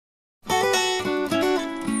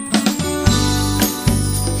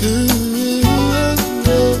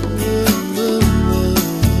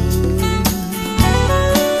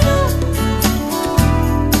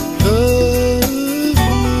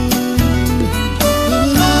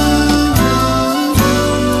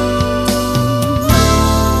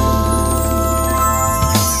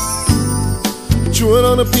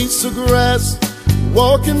a piece of grass,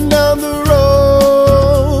 walking down the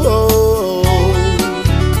road.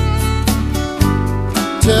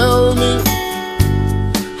 Tell me,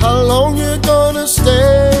 how long you gonna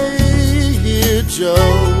stay here, Joe?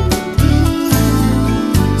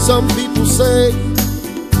 Some people say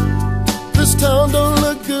this town don't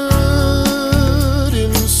look good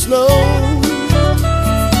in the snow.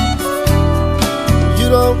 You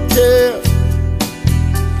don't care,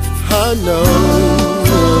 I know.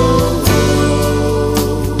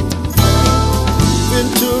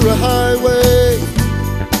 Ventura Highway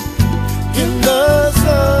in the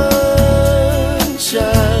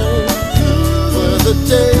sunshine, where the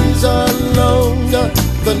days are longer,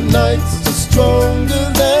 the nights are stronger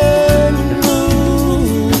than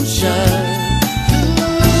moonshine.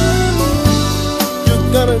 You're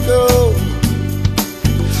gonna go,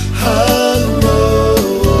 I know.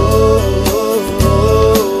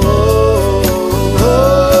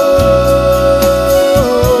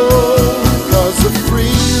 Cause the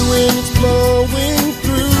free wind's blowing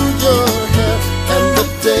through your hair, and the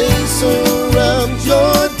days surround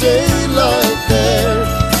your daylight there.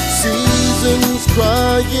 Seasons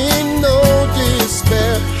crying, no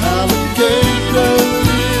despair. Alligator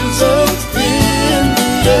lizards in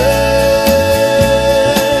the air,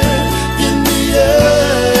 in the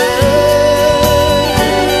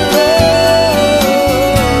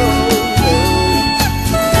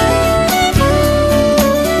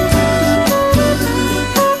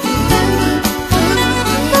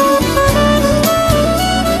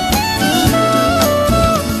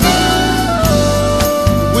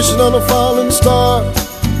wishing on a falling star,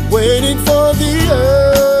 waiting for the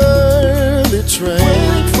early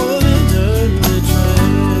train.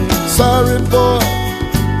 Sorry boy,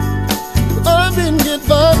 I didn't get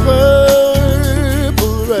my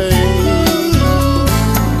purple rain.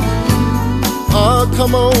 Oh,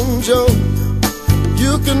 come on, Joe,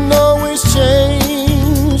 you can always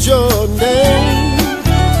change your name.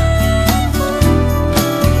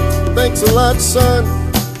 Thanks a lot, son,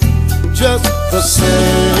 just the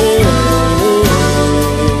same.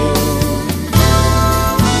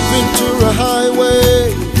 Ventura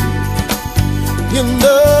Highway in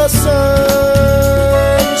the sunshine,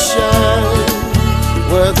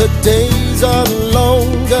 where the days are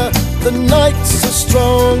longer, the nights are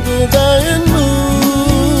stronger than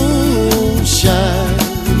moonshine.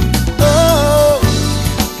 Oh,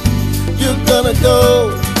 you're gonna go,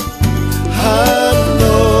 I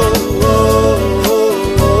know.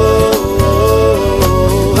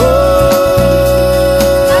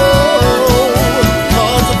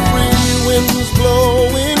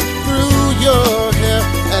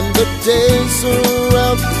 Days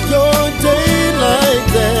surround your daylight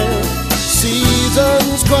there.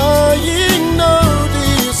 Seasons crying, no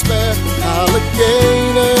despair. Alligator